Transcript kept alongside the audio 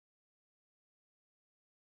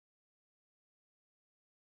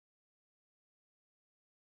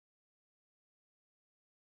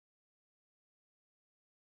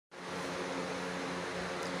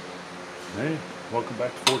Hey, welcome back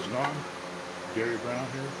to Forging On. Gary Brown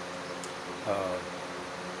here.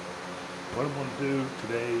 What I'm going to do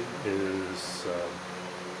today is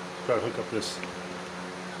try to hook up this,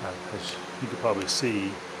 as you can probably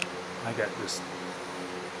see, I got this,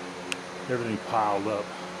 everything piled up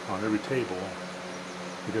on every table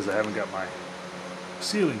because I haven't got my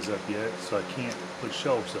ceilings up yet, so I can't put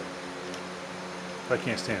shelves up. I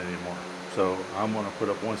can't stand it anymore. So I'm going to put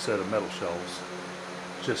up one set of metal shelves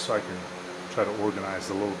just so I can try to organize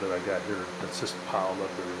the little bit I got here that's just piled up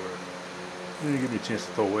everywhere. And it give me a chance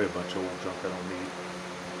to throw away a bunch of old junk I don't need.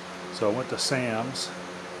 So I went to Sam's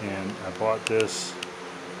and I bought this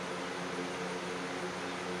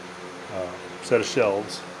set of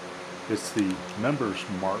shelves. It's the Members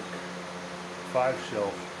Mark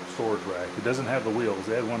 5-shelf storage rack. It doesn't have the wheels.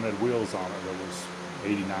 They had one that had wheels on it that was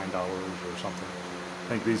 $89 or something. I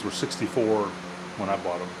think these were $64 when I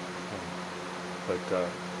bought them. But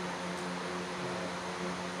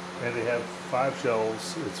and they have 5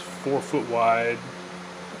 shelves. It's 4 foot wide.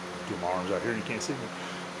 Do my arms out here, you can't see me.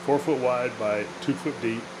 4 foot wide by 2 foot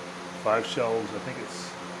deep. 5 shelves. I think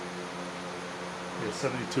it's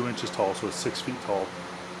 72 inches tall, so it's 6 feet tall.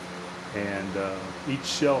 And each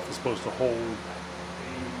shelf is supposed to hold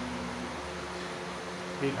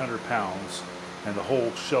 800 pounds, and the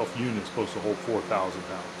whole shelf unit is supposed to hold 4,000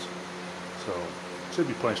 pounds. So it should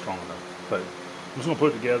be plenty strong enough. But I'm just gonna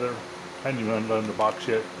put it together. I hadn't even undone the box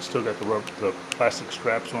yet. Still got the plastic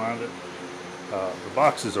straps around it. The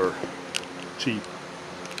boxes are cheap.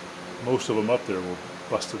 Most of them up there were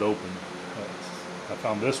busted open. I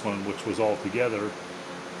found this one, which was all together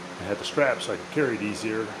and had the straps so I could carry it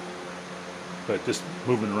easier. But just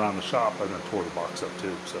moving around the shop, I done tore the box up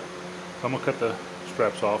too. So I'm gonna cut the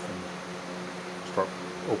straps off and start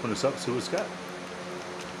opening this up and see what it's got.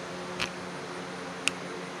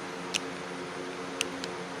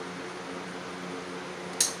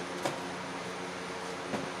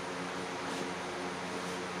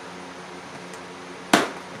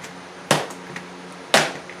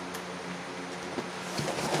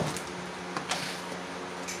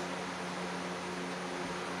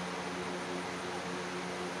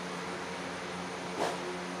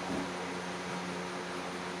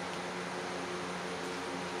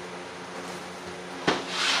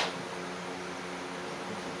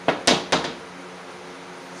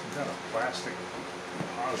 Kind of plastic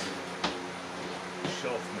composite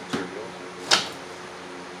shelf material.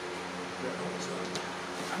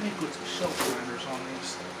 I need to put some shelf grinders on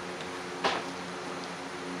these.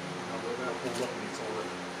 Although that holds up and it's all the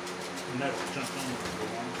metal jumped on for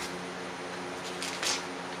one.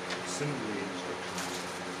 Assembly instructions.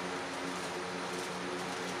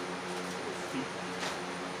 Feet.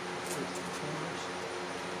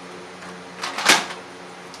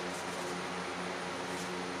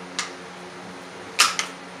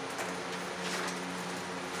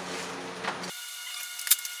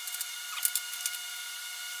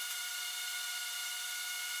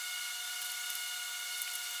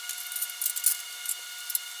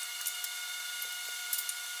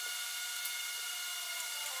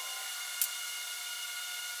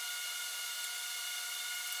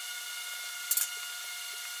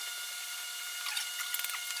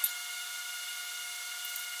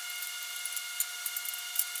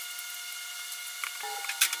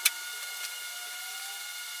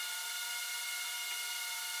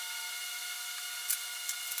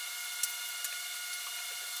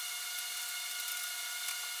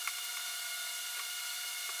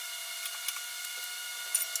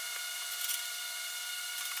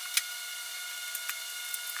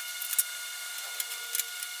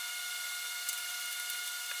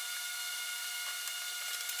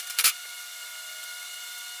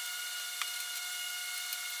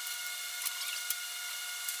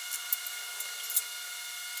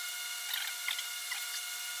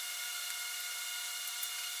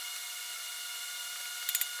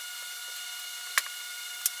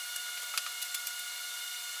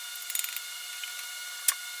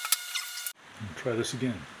 Try this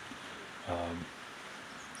again.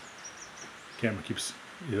 Camera keeps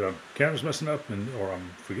either camera's messing up or I'm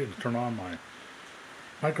forgetting to turn on my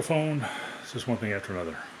microphone. It's just one thing after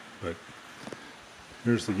another. But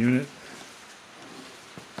here's the unit.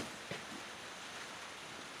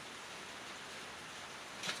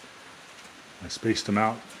 I spaced them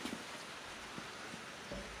out.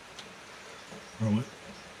 I went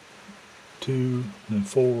 2, then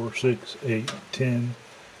 4, 6, 8, 10.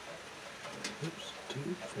 Oops, 2,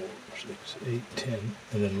 4, 6, 8, 10,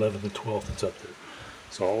 and then 11 to 12 that's up there.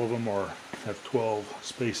 So all of them have 12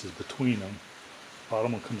 spaces between them.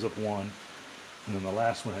 Bottom one comes up 1, And then the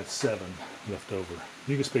last one had 7 left over.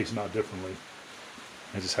 You can space them out differently.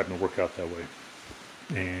 It just happened to work out that way.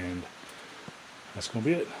 And that's going to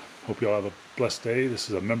be it. Hope you all have a blessed day. This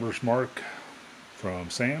is a member's mark from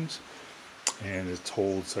Sam's. And it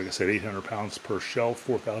holds, like I said, 800 pounds per shelf,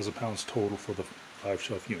 4,000 pounds total for the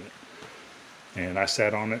 5-shelf unit. And I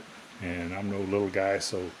sat on it, and I'm no little guy,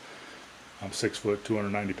 so I'm 6 foot,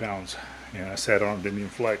 290 pounds. And I sat on it, didn't even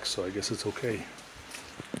flex, so I guess it's okay.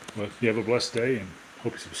 Well, you have a blessed day, and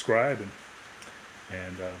hope you subscribe,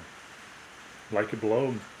 and like it below,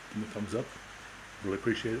 and give me a thumbs up. Really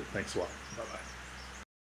appreciate it. Thanks a lot. Bye-bye.